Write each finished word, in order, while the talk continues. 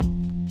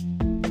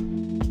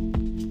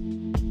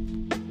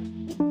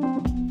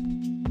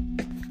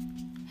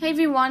Hey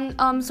everyone,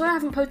 sorry I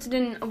haven't posted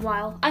in a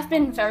while. I've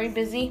been very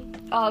busy.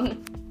 I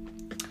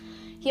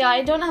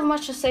don't have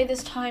much to say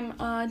this time.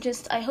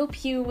 I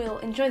hope you will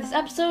enjoy this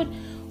episode.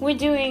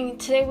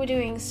 Today we're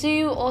doing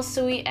Tsuyu or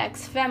Tsuyu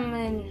X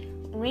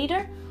feminine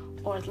reader,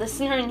 or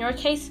listener in your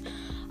case.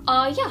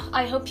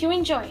 I hope you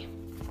enjoy.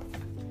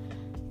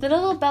 The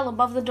little bell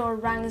above the door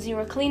rang as you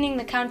were cleaning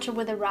the counter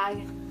with a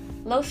rag.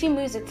 Lo-fi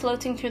music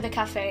floating through the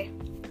cafe.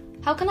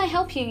 How can I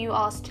help you? You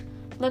asked,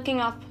 looking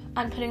up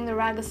and putting the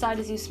rag aside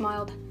as you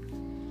smiled.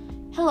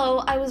 Hello,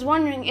 I was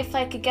wondering if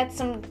I could get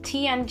some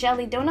tea and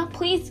jelly donut,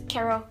 please,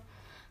 Carol.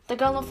 The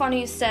girl in front of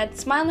you said,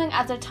 smiling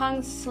as her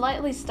tongue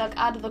slightly stuck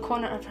out of the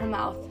corner of her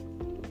mouth.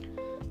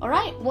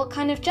 Alright, what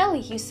kind of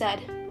jelly? You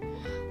said.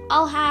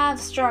 I'll have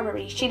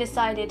strawberry, she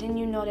decided, and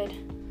you nodded.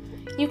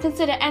 You can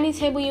sit at any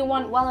table you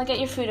want while I get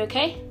your food,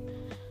 okay?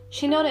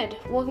 She nodded,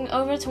 walking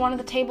over to one of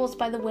the tables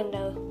by the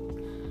window.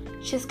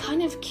 She's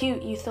kind of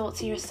cute, you thought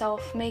to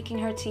yourself, making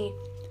her tea.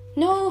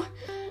 No,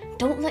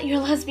 don't let your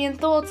lesbian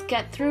thoughts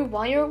get through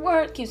while you're at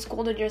work, you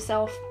scolded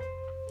yourself.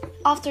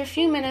 After a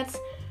few minutes,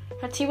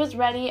 her tea was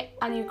ready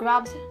and you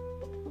grabbed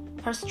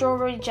her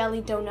strawberry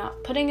jelly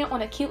donut, putting it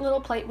on a cute little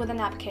plate with a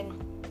napkin.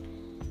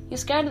 You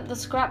stared at the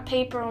scrap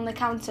paper on the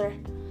counter,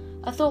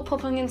 a thought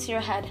popping into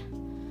your head.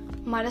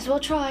 Might as well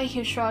try,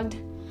 you shrugged,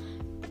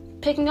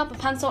 picking up a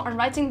pencil and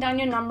writing down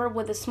your number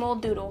with a small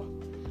doodle.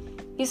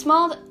 You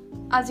smiled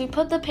as you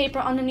put the paper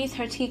underneath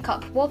her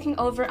teacup, walking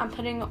over and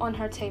putting it on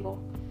her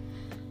table.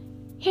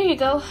 Here you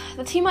go.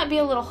 The tea might be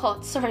a little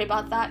hot. Sorry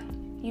about that.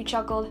 You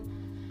chuckled.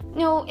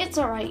 No, it's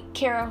alright,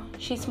 Kira,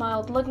 she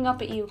smiled, looking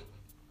up at you.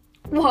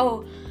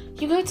 Whoa,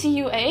 you go to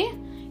UA?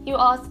 You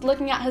asked,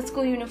 looking at her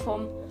school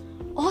uniform.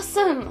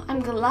 Awesome! I'm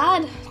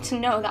glad to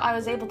know that I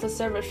was able to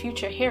serve a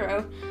future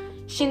hero.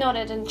 She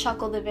nodded and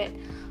chuckled a bit.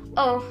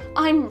 Oh,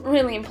 I'm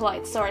really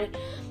impolite, sorry.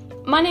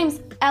 My name's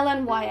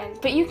Ellen YN,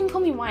 but you can call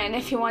me YN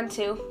if you want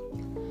to.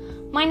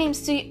 My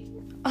name's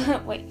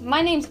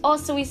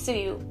also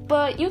Tsuyu,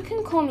 but you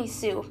can call me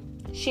Sue,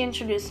 she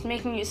introduced,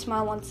 making you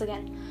smile once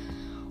again.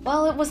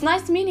 Well, it was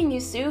nice meeting you,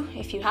 Sue.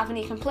 If you have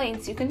any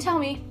complaints, you can tell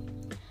me.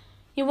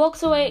 You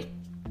walked away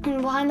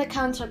behind the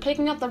counter,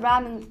 picking up the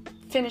rat and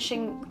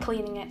finishing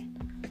cleaning it.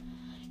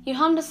 You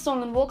hummed a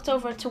song and walked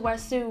over to where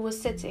Sue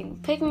was sitting,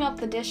 picking up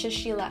the dishes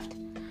she left.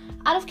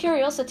 Out of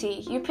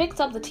curiosity, you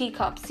picked up the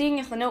teacup, seeing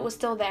if the note was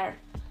still there.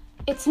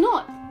 It's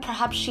not.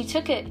 Perhaps she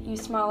took it, you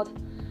smiled,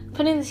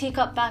 putting the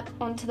teacup back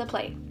onto the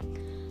plate.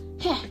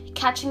 Heh,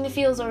 catching the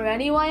feels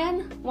already,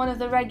 YN? One of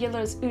the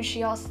regulars,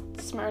 Ushi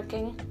asked,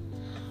 smirking.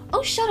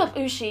 Oh, shut up,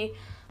 Ushi.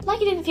 Like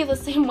you didn't feel the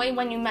same way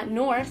when you met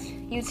North,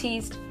 you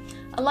teased,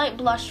 a light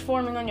blush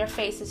forming on your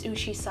face as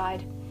Ushi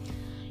sighed.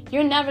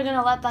 You're never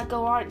gonna let that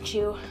go, aren't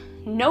you?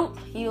 Nope,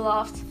 you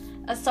laughed,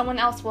 as someone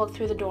else walked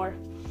through the door.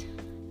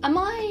 Am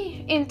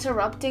I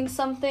interrupting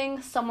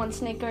something? Someone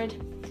snickered.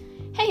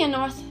 Hey,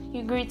 North,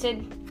 you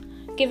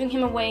greeted, giving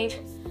him a wave.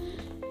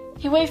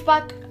 He waved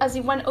back as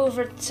he went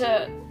over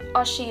to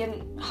Ushi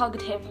and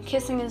hugged him,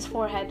 kissing his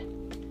forehead.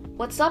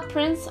 What's up,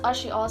 Prince?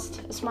 Ushi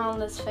asked, a smile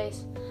on his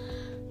face.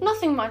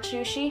 Nothing much,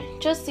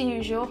 Ushi. Just the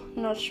usual,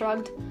 North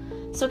shrugged.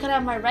 So can I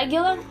have my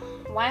regular?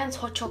 YN's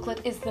hot chocolate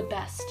is the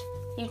best.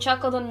 You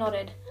chuckled and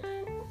nodded.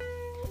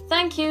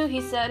 Thank you, he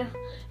said.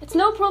 It's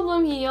no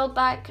problem, he yelled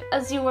back.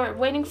 As you were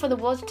waiting for the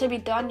water to be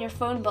done, your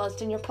phone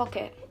buzzed in your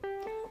pocket.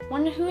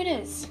 Wonder who it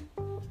is.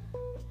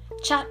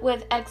 Chat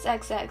with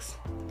XXX.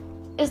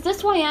 Is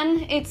this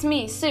YN? It's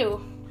me, Sue.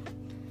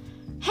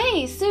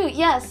 Hey, Sue,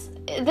 yes,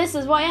 this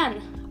is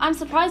YN. I'm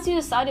surprised you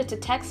decided to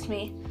text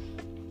me.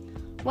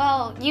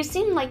 Well, you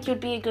seem like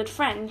you'd be a good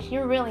friend.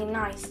 You're really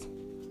nice.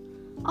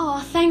 Oh,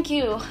 thank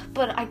you.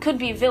 But I could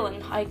be a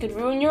villain. I could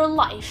ruin your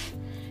life.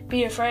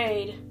 Be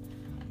afraid.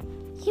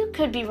 You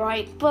could be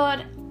right,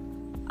 but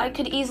I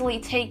could easily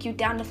take you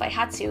down if I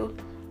had to.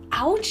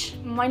 Ouch!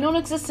 My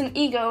non-existent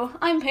ego.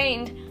 I'm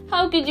pained.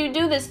 How could you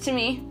do this to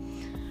me?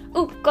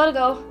 Ooh, gotta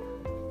go.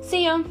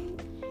 See ya.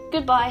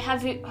 Goodbye.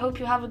 Hope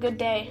you have a good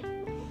day.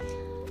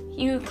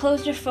 You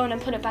closed your phone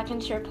and put it back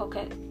into your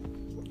pocket.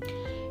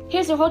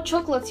 Here's your hot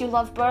chocolates, you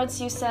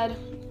lovebirds, you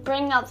said,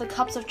 bringing out the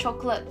cups of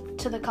chocolate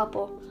to the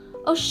couple.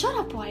 Oh, shut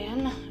up,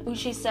 YN,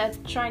 Ushi said,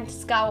 trying to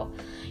scowl.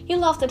 You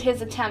laughed at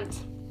his attempt,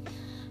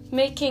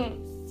 making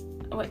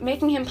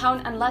him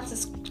pout and let a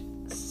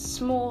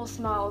small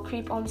smile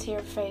creep onto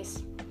your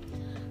face.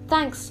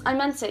 Thanks, I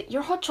meant it.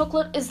 Your hot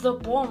chocolate is the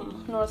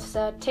bomb, North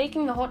said,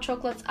 taking the hot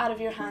chocolates out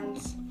of your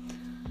hands.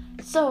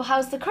 So,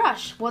 how's the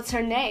crush? What's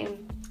her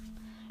name?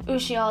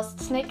 Ushi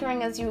asked,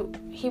 snickering as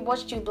he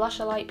watched you blush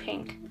a light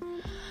pink.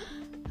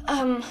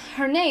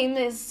 Her name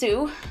is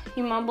Sue,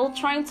 you mumbled,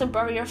 trying to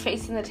bury your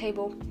face in the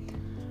table.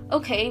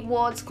 Okay,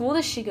 what school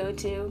does she go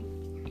to?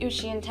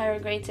 Ushi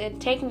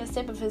interrogated, taking a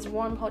sip of his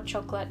warm hot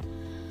chocolate.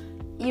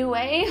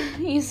 UA?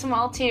 You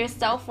smiled to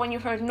yourself when you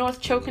heard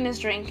North choke in his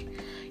drink.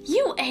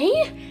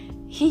 UA?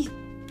 He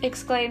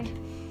exclaimed.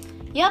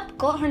 Yep,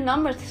 got her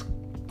number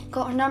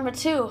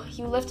too.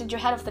 You lifted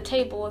your head off the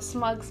table, a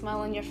smug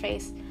smile on your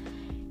face.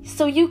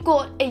 So you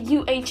got a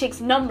UA chick's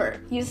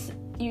number,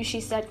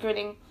 Ushi said,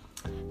 grinning.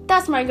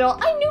 That's my girl.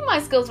 I knew my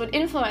skills would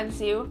influence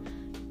you.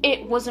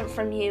 It wasn't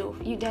from you,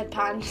 you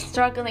deadpan,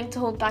 struggling to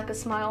hold back a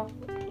smile.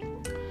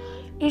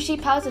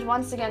 Ushi pouted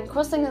once again,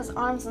 crossing his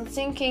arms and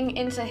sinking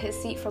into his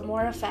seat for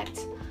more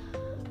effect.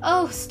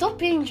 Oh, stop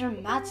being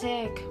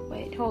dramatic.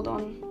 Wait, hold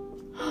on.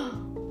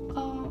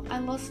 Oh, I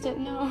lost it,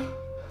 no.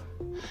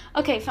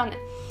 Okay, found it.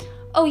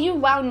 Oh, you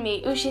wound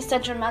me, Ushi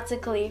said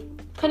dramatically,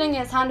 putting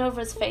his hand over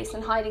his face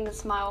and hiding a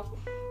smile.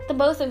 The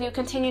both of you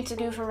continued to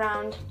goof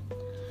around.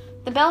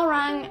 The bell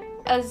rang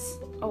as...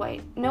 Oh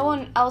wait, no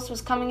one else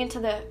was coming into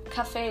the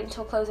cafe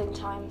until closing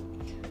time.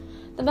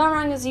 The bell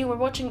rang as you were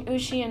watching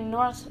Ushi and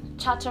North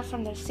chatter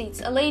from their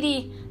seats. A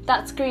lady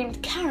that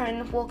screamed,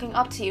 Karen, walking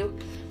up to you.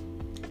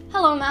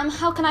 Hello, ma'am,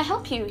 how can I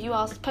help you? You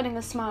asked, putting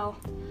a smile.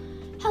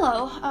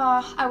 Hello,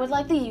 I would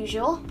like the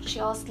usual, she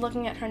asked,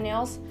 looking at her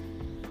nails.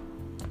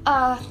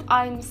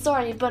 I'm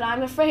sorry, but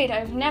I'm afraid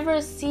I've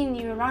never seen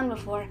you around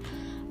before.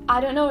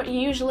 I don't know what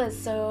your usual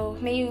is, so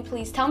may you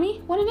please tell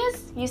me what it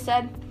is? You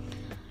said.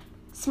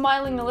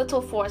 Smiling a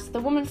little forced, the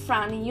woman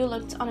frowned and you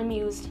looked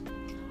unamused.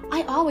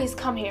 I always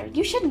come here.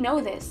 You should know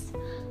this.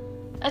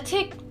 A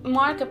tick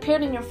mark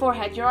appeared in your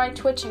forehead, your eye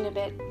twitching a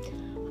bit.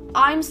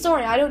 I'm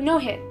sorry, I don't know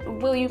it.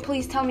 Will you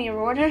please tell me your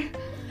order?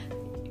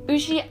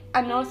 Ushi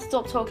and North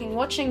stopped talking,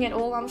 watching it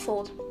all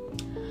unfold.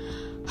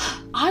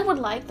 I would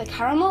like the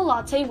caramel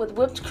latte with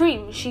whipped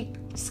cream, she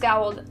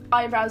scowled,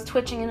 eyebrows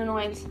twitching in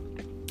annoyance.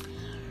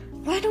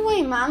 Right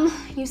away, ma'am,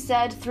 you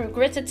said through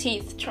gritted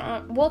teeth,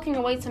 walking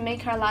away to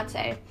make her a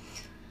latte.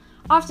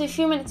 After a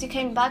few minutes, you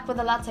came back with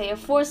a latte, a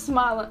forced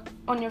smile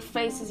on your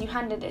face as you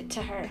handed it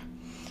to her.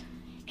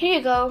 Here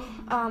you go.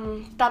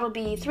 That'll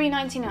be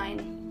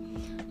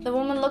 $3.99. The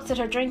woman looked at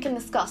her drink in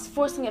disgust,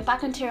 forcing it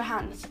back into your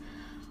hands.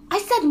 I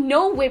said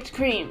no whipped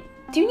cream.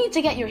 Do you need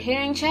to get your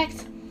hearing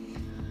checked?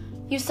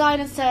 You sighed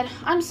and said,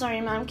 I'm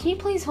sorry, ma'am. Can you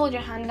please hold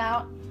your hand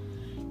out?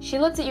 She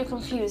looked at you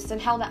confused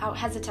and held it out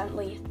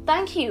hesitantly.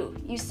 Thank you,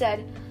 you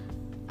said,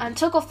 and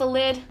took off the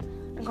lid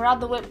and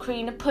grabbed the whipped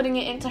cream, putting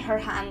it into her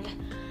hand.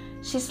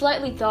 She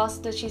slightly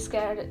gasped as she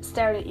stared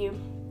at you.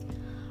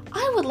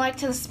 I would like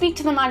to speak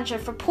to the manager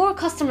for poor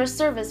customer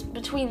service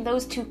between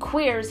those two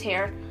queers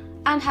here,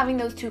 and having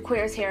those two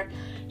queers here.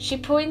 She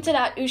pointed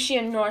at Ushi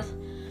and North,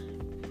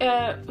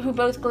 who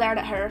both glared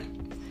at her.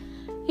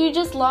 You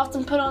just laughed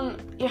and put on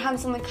your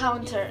hands on the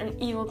counter, an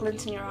evil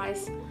glint in your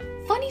eyes.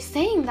 Funny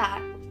saying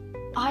that.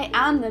 I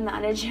am the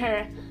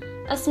manager.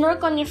 A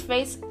smirk on your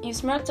face, you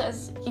smirked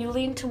as you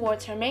leaned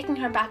towards her, making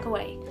her back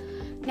away.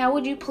 Now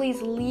would you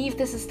please leave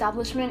this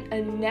establishment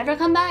and never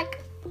come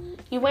back?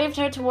 You waved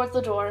her towards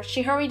the door.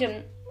 She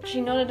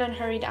nodded and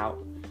hurried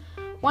out.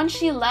 Once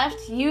she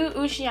left, you,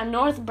 Ushi, and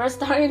North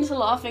burst out into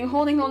laughing,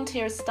 holding on to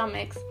your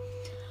stomachs.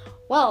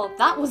 Well,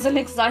 that was an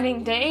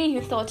exciting day,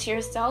 you thought to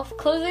yourself,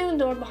 closing the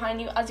door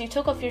behind you as you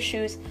took off your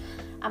shoes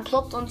and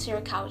plopped onto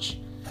your couch.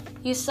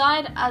 You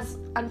sighed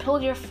and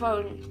pulled your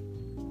phone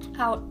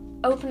out,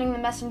 opening the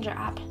messenger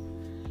app.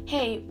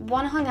 Hey,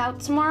 wanna hang out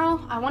tomorrow?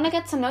 I wanna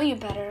get to know you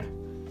better.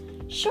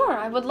 Sure,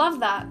 I would love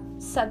that,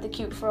 said the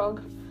cute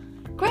frog.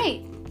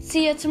 Great,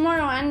 see you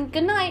tomorrow and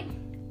good night.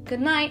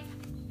 Good night.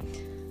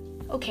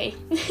 Okay,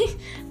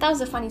 that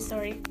was a funny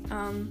story.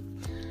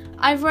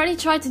 I've already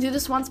tried to do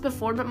this once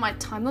before, but my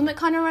time limit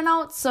kind of ran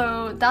out,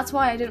 so that's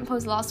why I didn't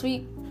post last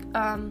week.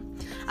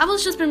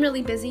 I've just been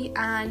really busy,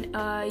 and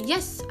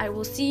yes, I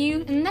will see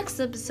you in the next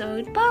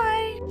episode.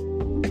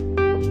 Bye!